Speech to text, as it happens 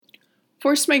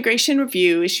Forced Migration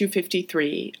Review, Issue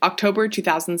 53, October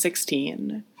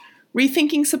 2016.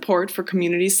 Rethinking Support for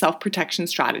Communities' Self-Protection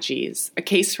Strategies, A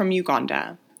Case from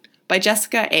Uganda, by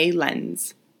Jessica A.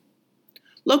 Lenz.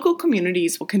 Local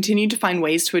communities will continue to find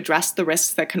ways to address the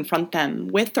risks that confront them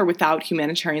with or without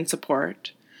humanitarian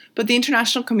support, but the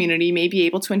international community may be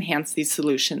able to enhance these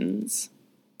solutions.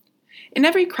 In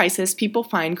every crisis, people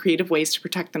find creative ways to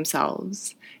protect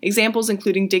themselves. Examples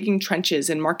including digging trenches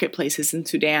in marketplaces in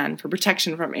Sudan for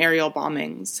protection from aerial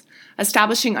bombings,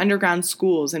 establishing underground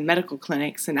schools and medical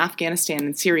clinics in Afghanistan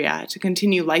and Syria to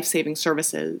continue life-saving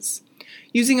services,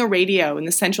 using a radio in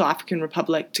the Central African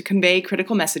Republic to convey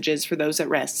critical messages for those at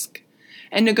risk,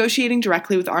 and negotiating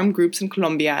directly with armed groups in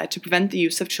Colombia to prevent the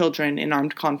use of children in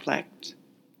armed conflict.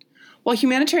 While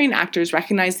humanitarian actors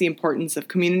recognize the importance of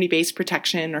community-based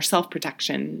protection or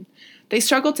self-protection, they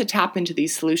struggle to tap into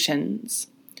these solutions.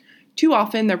 Too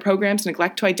often, their programs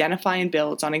neglect to identify and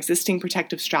build on existing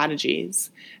protective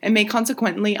strategies, and may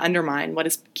consequently undermine what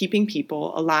is keeping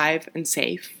people alive and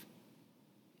safe.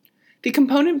 The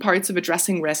component parts of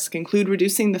addressing risk include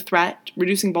reducing the threat,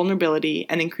 reducing vulnerability,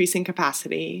 and increasing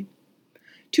capacity.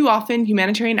 Too often,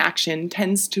 humanitarian action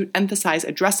tends to emphasize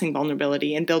addressing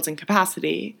vulnerability and building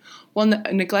capacity, while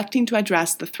neglecting to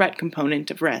address the threat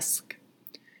component of risk.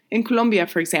 In Colombia,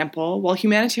 for example, while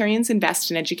humanitarians invest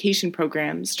in education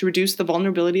programs to reduce the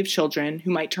vulnerability of children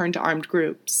who might turn to armed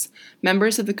groups,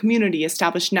 members of the community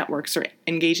establish networks or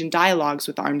engage in dialogues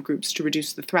with armed groups to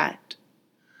reduce the threat.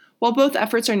 While both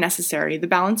efforts are necessary, the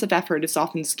balance of effort is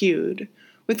often skewed,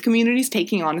 with communities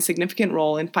taking on a significant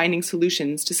role in finding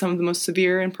solutions to some of the most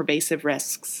severe and pervasive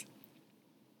risks.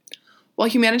 While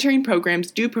humanitarian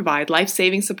programs do provide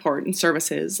life-saving support and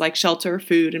services like shelter,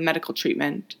 food, and medical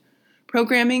treatment,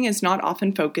 programming is not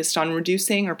often focused on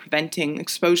reducing or preventing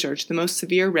exposure to the most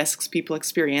severe risks people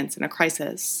experience in a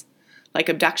crisis, like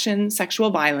abduction, sexual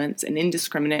violence, and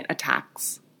indiscriminate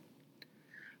attacks.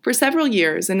 For several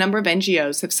years, a number of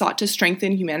NGOs have sought to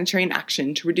strengthen humanitarian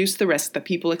action to reduce the risk that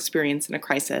people experience in a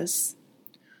crisis.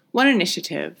 One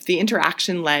initiative, the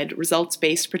Interaction-led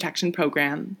Results-Based Protection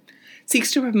Program, seeks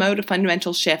to promote a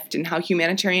fundamental shift in how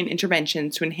humanitarian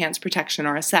interventions to enhance protection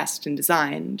are assessed and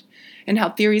designed, and how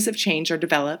theories of change are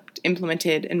developed,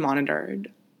 implemented, and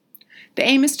monitored. The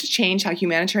aim is to change how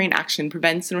humanitarian action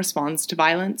prevents and responds to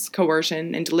violence,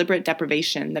 coercion, and deliberate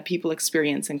deprivation that people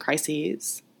experience in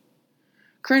crises.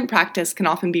 Current practice can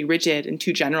often be rigid and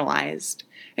too generalized,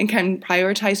 and can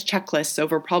prioritize checklists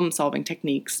over problem-solving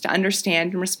techniques to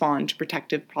understand and respond to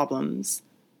protective problems.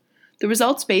 The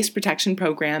Results-Based Protection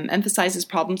Program emphasizes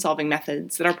problem-solving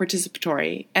methods that are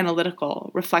participatory, analytical,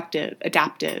 reflective,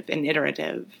 adaptive, and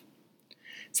iterative.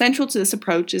 Central to this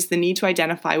approach is the need to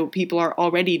identify what people are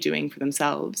already doing for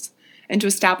themselves, and to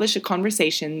establish a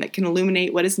conversation that can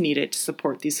illuminate what is needed to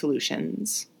support these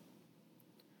solutions.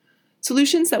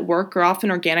 Solutions that work are often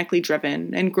organically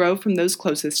driven and grow from those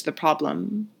closest to the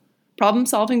problem.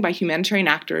 Problem-solving by humanitarian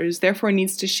actors therefore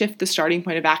needs to shift the starting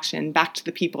point of action back to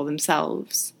the people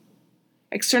themselves.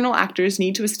 External actors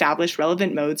need to establish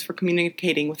relevant modes for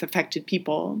communicating with affected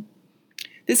people.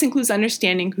 This includes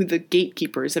understanding who the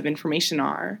gatekeepers of information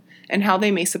are, and how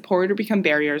they may support or become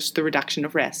barriers to the reduction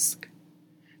of risk.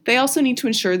 They also need to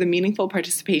ensure the meaningful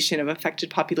participation of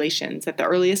affected populations at the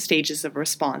earliest stages of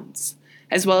response,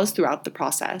 as well as throughout the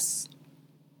process.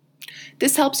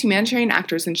 This helps humanitarian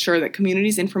actors ensure that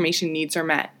communities' information needs are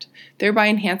met, thereby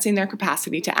enhancing their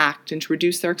capacity to act and to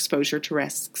reduce their exposure to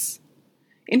risks.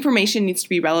 Information needs to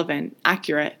be relevant,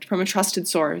 accurate, from a trusted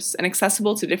source, and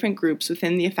accessible to different groups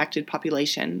within the affected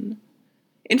population.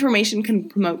 Information can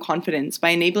promote confidence by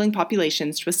enabling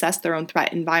populations to assess their own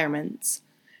threat environments,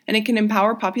 and it can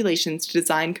empower populations to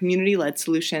design community-led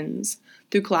solutions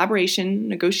through collaboration,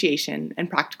 negotiation, and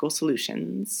practical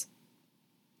solutions.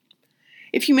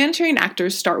 If humanitarian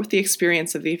actors start with the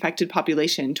experience of the affected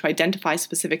population to identify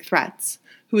specific threats,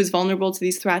 who is vulnerable to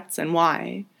these threats, and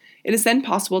why, it is then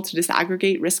possible to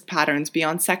disaggregate risk patterns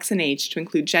beyond sex and age to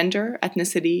include gender,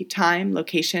 ethnicity, time,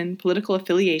 location, political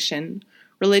affiliation,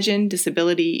 religion,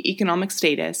 disability, economic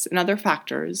status, and other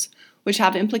factors which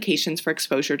have implications for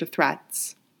exposure to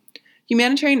threats.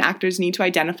 Humanitarian actors need to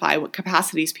identify what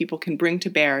capacities people can bring to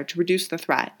bear to reduce the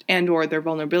threat and/or their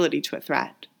vulnerability to a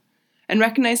threat, and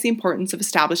recognize the importance of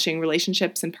establishing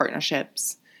relationships and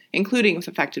partnerships, including with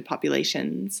affected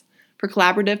populations, for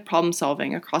collaborative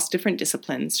problem-solving across different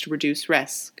disciplines to reduce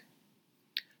risk.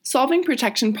 Solving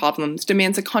protection problems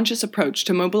demands a conscious approach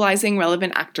to mobilizing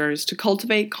relevant actors to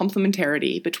cultivate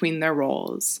complementarity between their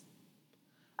roles.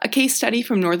 A case study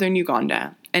from northern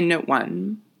Uganda, and Note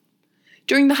 1.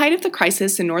 During the height of the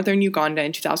crisis in northern Uganda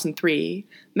in 2003,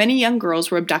 many young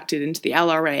girls were abducted into the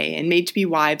LRA and made to be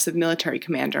wives of military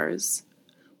commanders.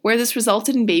 Where this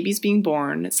resulted in babies being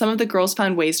born, some of the girls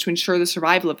found ways to ensure the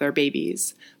survival of their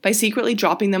babies by secretly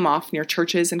dropping them off near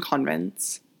churches and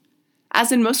convents.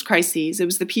 As in most crises, it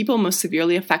was the people most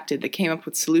severely affected that came up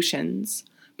with solutions,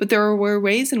 but there were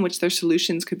ways in which their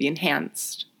solutions could be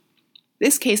enhanced.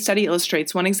 This case study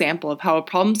illustrates one example of how a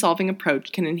problem-solving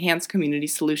approach can enhance community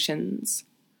solutions.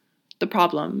 The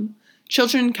problem: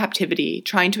 children in captivity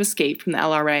trying to escape from the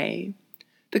LRA.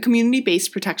 The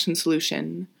community-based protection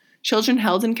solution: children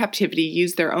held in captivity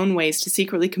used their own ways to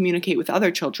secretly communicate with other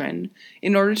children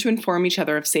in order to inform each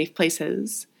other of safe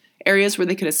places, areas where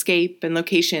they could escape, and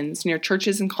locations near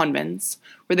churches and convents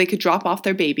where they could drop off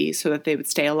their babies so that they would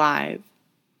stay alive.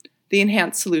 The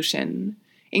enhanced solution: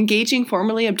 engaging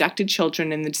formerly abducted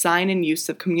children in the design and use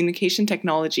of communication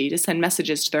technology to send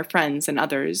messages to their friends and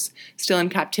others still in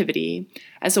captivity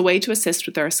as a way to assist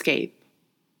with their escape.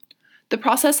 The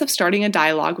process of starting a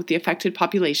dialogue with the affected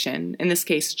population, in this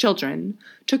case children,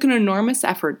 took an enormous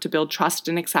effort to build trust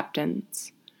and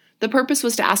acceptance. The purpose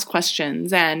was to ask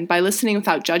questions and, by listening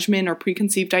without judgment or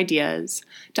preconceived ideas,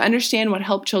 to understand what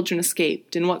helped children escape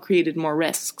and what created more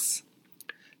risks.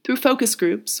 Through focus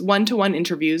groups, one-to-one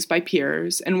interviews by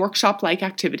peers, and workshop-like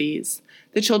activities,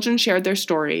 the children shared their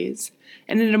stories,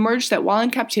 and it emerged that while in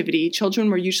captivity,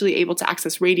 children were usually able to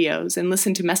access radios and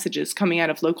listen to messages coming out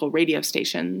of local radio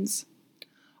stations.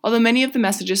 Although many of the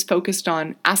messages focused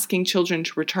on asking children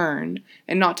to return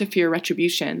and not to fear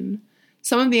retribution,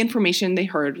 some of the information they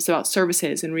heard was about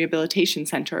services and rehabilitation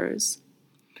centers.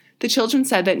 The children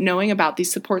said that knowing about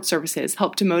these support services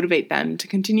helped to motivate them to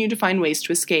continue to find ways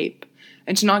to escape,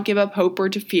 and to not give up hope or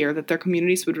to fear that their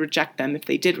communities would reject them if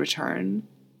they did return.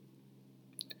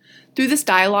 Through this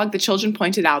dialogue, the children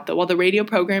pointed out that while the radio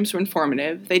programs were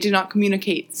informative, they did not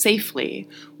communicate safely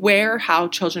where or how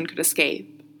children could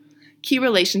escape. Key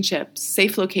relationships,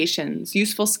 safe locations,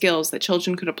 useful skills that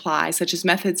children could apply, such as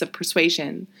methods of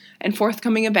persuasion, and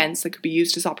forthcoming events that could be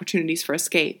used as opportunities for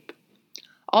escape.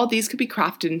 All these could be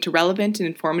crafted into relevant and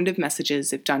informative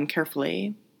messages if done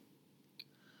carefully.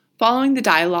 Following the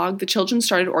dialogue, the children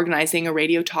started organizing a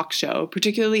radio talk show,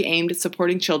 particularly aimed at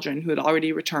supporting children who had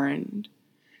already returned.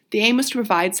 The aim was to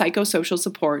provide psychosocial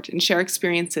support and share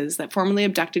experiences that formerly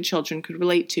abducted children could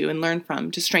relate to and learn from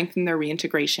to strengthen their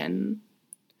reintegration.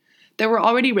 There were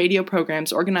already radio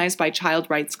programs organized by child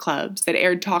rights clubs that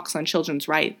aired talks on children's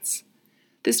rights.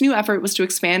 This new effort was to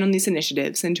expand on these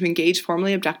initiatives and to engage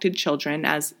formerly abducted children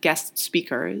as guest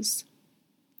speakers.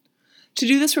 To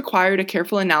do this required a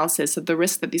careful analysis of the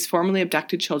risk that these formerly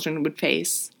abducted children would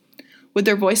face. Would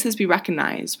their voices be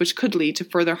recognized, which could lead to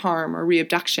further harm or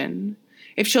reabduction?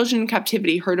 If children in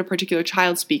captivity heard a particular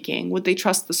child speaking, would they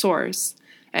trust the source?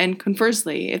 And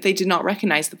conversely, if they did not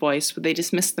recognize the voice, would they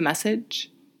dismiss the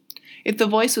message? If the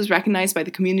voice was recognized by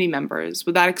the community members,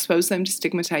 would that expose them to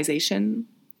stigmatization?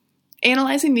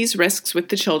 Analyzing these risks with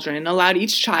the children allowed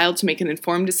each child to make an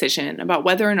informed decision about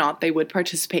whether or not they would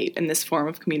participate in this form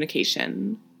of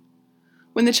communication.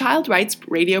 When the child rights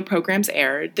radio programs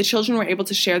aired, the children were able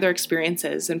to share their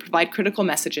experiences and provide critical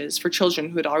messages for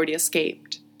children who had already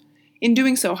escaped. In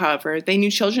doing so, however, they knew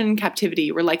children in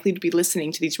captivity were likely to be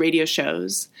listening to these radio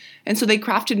shows, and so they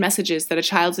crafted messages that a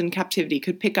child in captivity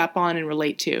could pick up on and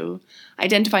relate to,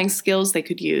 identifying skills they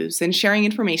could use, and sharing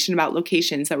information about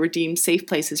locations that were deemed safe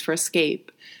places for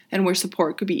escape and where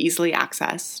support could be easily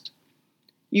accessed.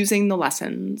 Using the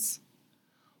lessons.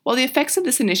 While the effects of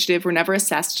this initiative were never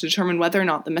assessed to determine whether or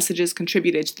not the messages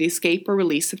contributed to the escape or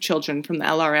release of children from the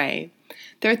LRA,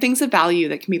 there are things of value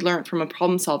that can be learned from a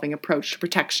problem-solving approach to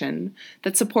protection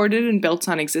that's supported and built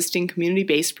on existing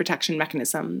community-based protection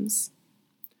mechanisms.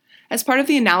 As part of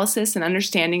the analysis and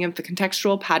understanding of the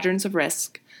contextual patterns of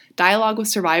risk, dialogue with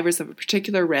survivors of a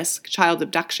particular risk, child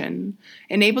abduction,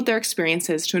 enabled their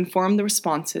experiences to inform the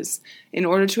responses in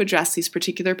order to address these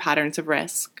particular patterns of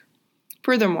risk.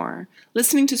 Furthermore,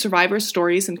 listening to survivors'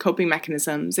 stories and coping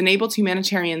mechanisms enabled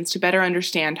humanitarians to better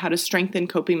understand how to strengthen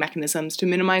coping mechanisms to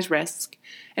minimize risk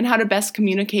and how to best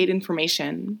communicate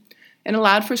information, and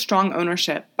allowed for strong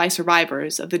ownership by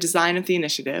survivors of the design of the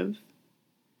initiative.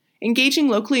 Engaging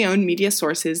locally owned media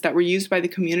sources that were used by the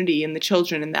community and the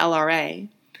children in the LRA,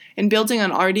 and building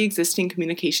on already existing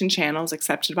communication channels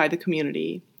accepted by the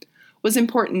community, was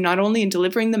important not only in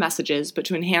delivering the messages but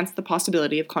to enhance the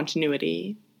possibility of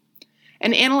continuity.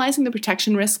 And analyzing the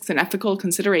protection risks and ethical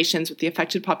considerations with the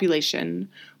affected population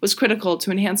was critical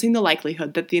to enhancing the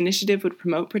likelihood that the initiative would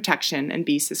promote protection and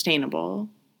be sustainable.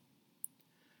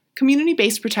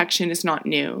 Community-based protection is not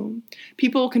new.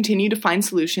 People will continue to find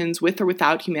solutions with or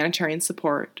without humanitarian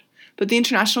support, but the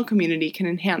international community can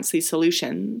enhance these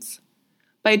solutions.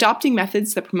 By adopting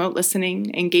methods that promote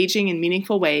listening, engaging in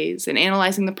meaningful ways, and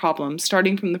analyzing the problem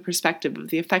starting from the perspective of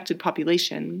the affected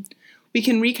population, we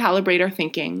can recalibrate our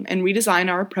thinking and redesign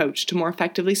our approach to more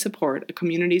effectively support a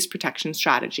community's protection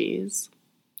strategies.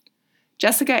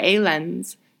 Jessica A.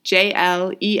 Lenz,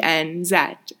 JLENZ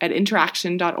at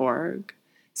interaction.org,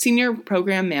 Senior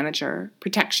Program Manager,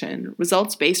 Protection,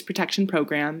 Results-Based Protection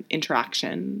Program,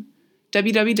 Interaction,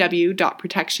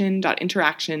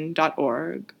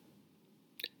 www.protection.interaction.org.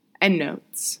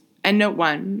 Endnotes. Endnote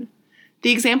 1.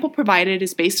 The example provided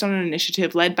is based on an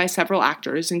initiative led by several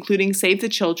actors, including Save the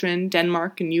Children,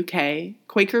 Denmark and UK,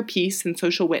 Quaker Peace and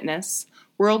Social Witness,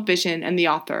 World Vision, and the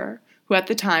author, who at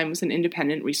the time was an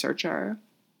independent researcher.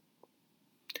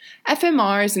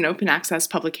 FMR is an open access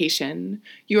publication.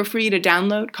 You are free to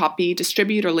download, copy,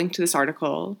 distribute, or link to this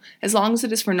article, as long as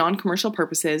it is for non-commercial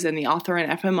purposes and the author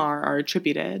and FMR are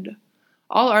attributed.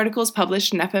 All articles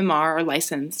published in FMR are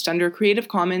licensed under a Creative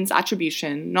Commons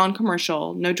Attribution,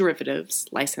 Non-Commercial, No Derivatives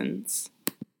license.